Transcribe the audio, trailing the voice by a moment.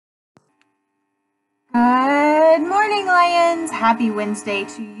Good morning, Lions! Happy Wednesday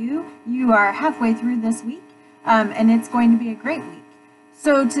to you. You are halfway through this week, and it's going to be a great week.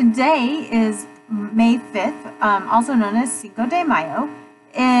 So today is May 5th, also known as Cinco de Mayo,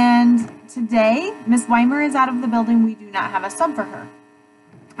 and today Miss Weimer is out of the building. We do not have a sub for her.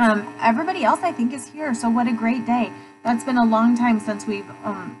 Everybody else, I think, is here, so what a great day. That's been a long time since we've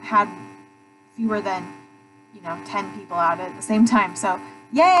had fewer than, 10 people out at the same time, so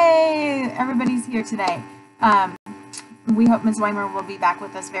yay! Everybody's here today. We hope Ms. Weimer will be back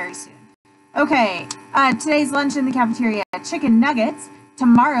with us very soon. Okay, today's lunch in the cafeteria, chicken nuggets.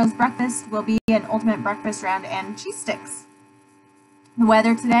 Tomorrow's breakfast will be an ultimate breakfast round and cheese sticks. The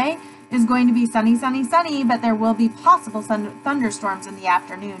weather today is going to be sunny, sunny, sunny, but there will be possible thunderstorms in the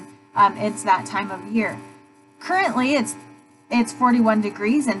afternoon. It's that time of year. Currently, it's 41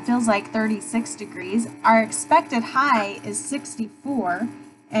 degrees and feels like 36 degrees. Our expected high is 64.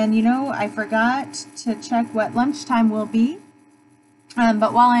 And I forgot to check what lunchtime will be.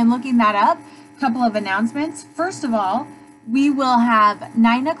 But while I'm looking that up, a couple of announcements. First of all, we will have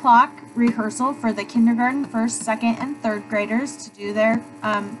 9 o'clock rehearsal for the kindergarten, first, second, and third graders to do their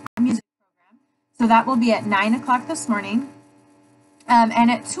music program. So that will be at 9 o'clock this morning. And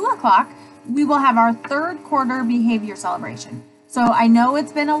at 2 o'clock, we will have our third quarter behavior celebration. So I know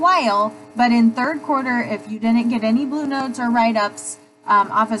it's been a while, but in third quarter, if you didn't get any blue notes or write-ups,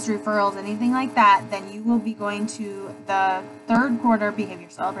 office referrals, anything like that, then you will be going to the third quarter behavior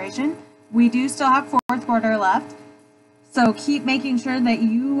celebration. We do still have fourth quarter left, so keep making sure that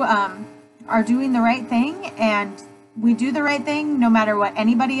you are doing the right thing, and we do the right thing no matter what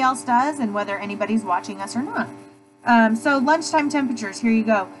anybody else does and whether anybody's watching us or not. So lunchtime temperatures, here you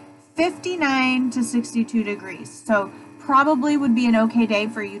go, 59 to 62 degrees. So probably would be an okay day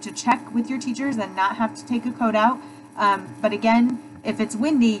for you to check with your teachers and not have to take a coat out. But again, if it's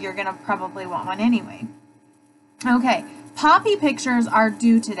windy, you're going to probably want one anyway. Okay, Poppy pictures are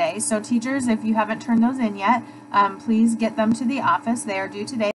due today. So teachers, if you haven't turned those in yet, please get them to the office. They are due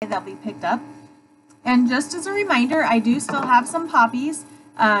today. They'll be picked up. And just as a reminder, I do still have some poppies.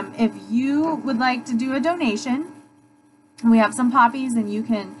 If you would like to do a donation, we have some poppies and you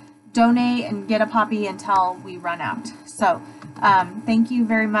can donate and get a poppy until we run out. So thank you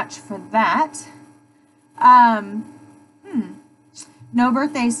very much for that. No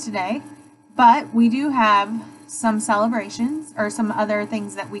birthdays today, but we do have some celebrations or some other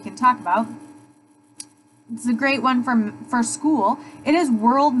things that we can talk about. It's a great one for school. It is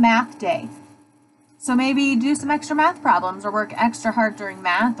World Math Day. So maybe do some extra math problems or work extra hard during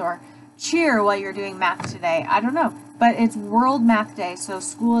math or cheer while you're doing math today. I don't know, but it's World Math Day, so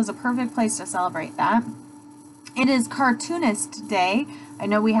school is a perfect place to celebrate that. It is Cartoonist Day. I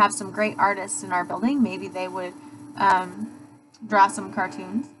know we have some great artists in our building. Maybe they would draw some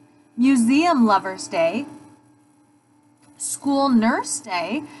cartoons. Museum Lovers Day. School Nurse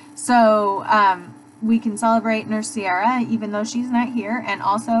Day. So we can celebrate Nurse Sierra even though she's not here. And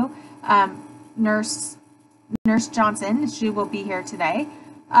also Nurse Johnson. She will be here today.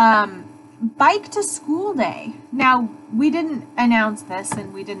 Bike to School Day. Now, we didn't announce this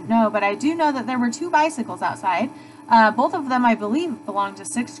and we didn't know, but I do know that there were 2 bicycles outside. Both of them, I believe, belong to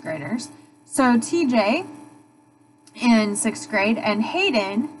 6th graders. So TJ in 6th grade and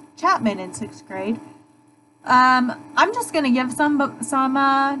Hayden Chapman in 6th grade. I'm just going to give some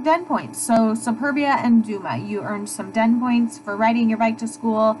Den points. So Superbia and Duma, you earned some Den points for riding your bike to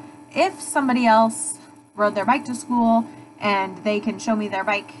school. If somebody else rode their bike to school and they can show me their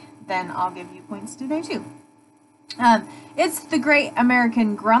bike, then I'll give you points today too. It's the Great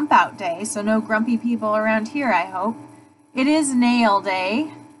American Grump Out Day, so no grumpy people around here, I hope. It is Nail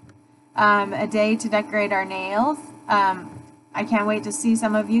Day, a day to decorate our nails. I can't wait to see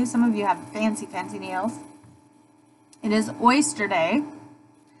some of you. Some of you have fancy, fancy nails. It is Oyster Day.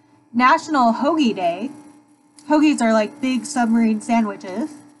 National Hoagie Day. Hoagies are like big submarine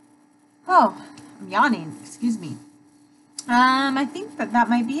sandwiches. Oh, I'm yawning. Excuse me. I think that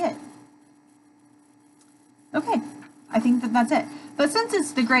might be it. Okay, I think that's it. But since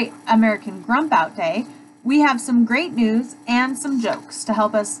it's the Great American Grump Out Day, we have some great news and some jokes to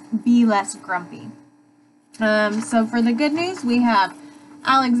help us be less grumpy. So for the good news, we have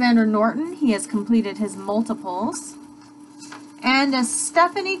Alexander Norton. He has completed his multiples. And a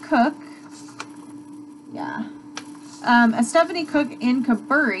Stephanie Cook, a Stephanie Cook in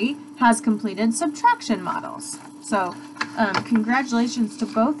Caburi has completed subtraction models. So congratulations to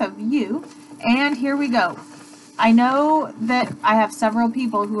both of you. And here we go. I know that I have several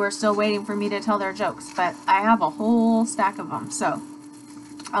people who are still waiting for me to tell their jokes, but I have a whole stack of them. So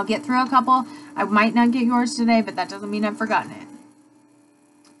I'll get through a couple. I might not get yours today, but that doesn't mean I've forgotten it.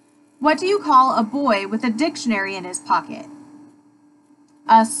 What do you call a boy with a dictionary in his pocket?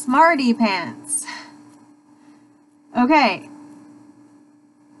 A smarty pants. Okay.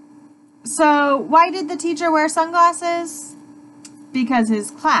 So, why did the teacher wear sunglasses? Because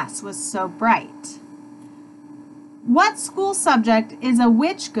his class was so bright. What school subject is a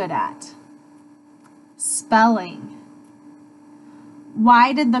witch good at? Spelling.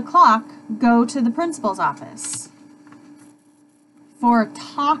 Why did the clock go to the principal's office? For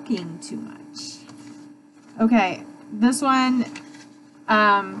talking too much. Okay, this one,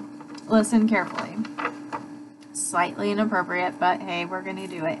 listen carefully. Slightly inappropriate, but hey, we're gonna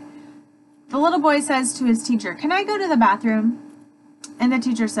do it. The little boy says to his teacher, "Can I go to the bathroom?" And the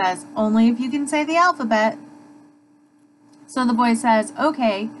teacher says, "Only if you can say the alphabet." So the boy says,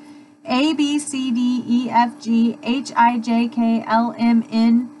 "Okay, A, B, C, D, E, F, G, H, I, J, K, L, M,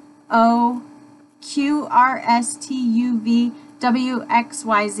 N, O, Q, R, S, T, U, V, W, X,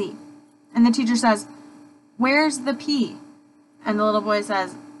 Y, Z. And the teacher says, "Where's the P?" And the little boy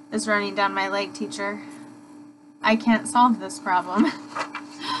says, "It's running down my leg, teacher. I can't solve this problem."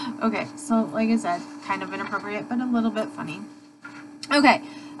 Okay, so like I said, kind of inappropriate, but a little bit funny. Okay,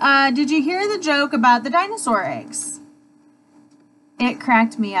 did you hear the joke about the dinosaur eggs? It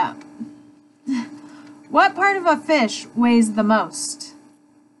cracked me up. What part of a fish weighs the most?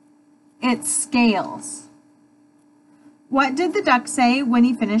 Its scales. What did the duck say when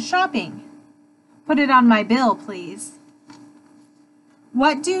he finished shopping? "Put it on my bill, please."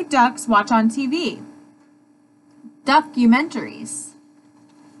 What do ducks watch on TV? Documentaries.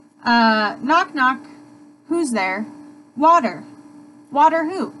 Knock, knock. Who's there? Water. Water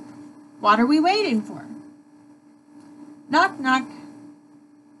who? What are we waiting for? Knock, knock.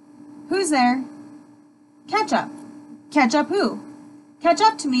 Who's there? Ketchup. Ketchup who? Catch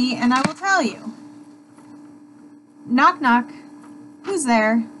up to me and I will tell you. Knock, knock. Who's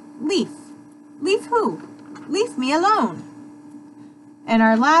there? Leaf. Leaf who? Leave me alone. And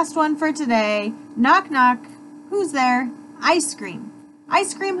our last one for today. Knock, knock. Who's there? Ice cream.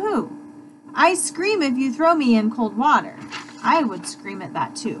 Ice cream who? I scream if you throw me in cold water. I would scream at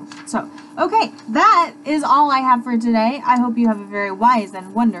that too. So, okay, that is all I have for today. I hope you have a very wise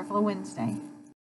and wonderful Wednesday.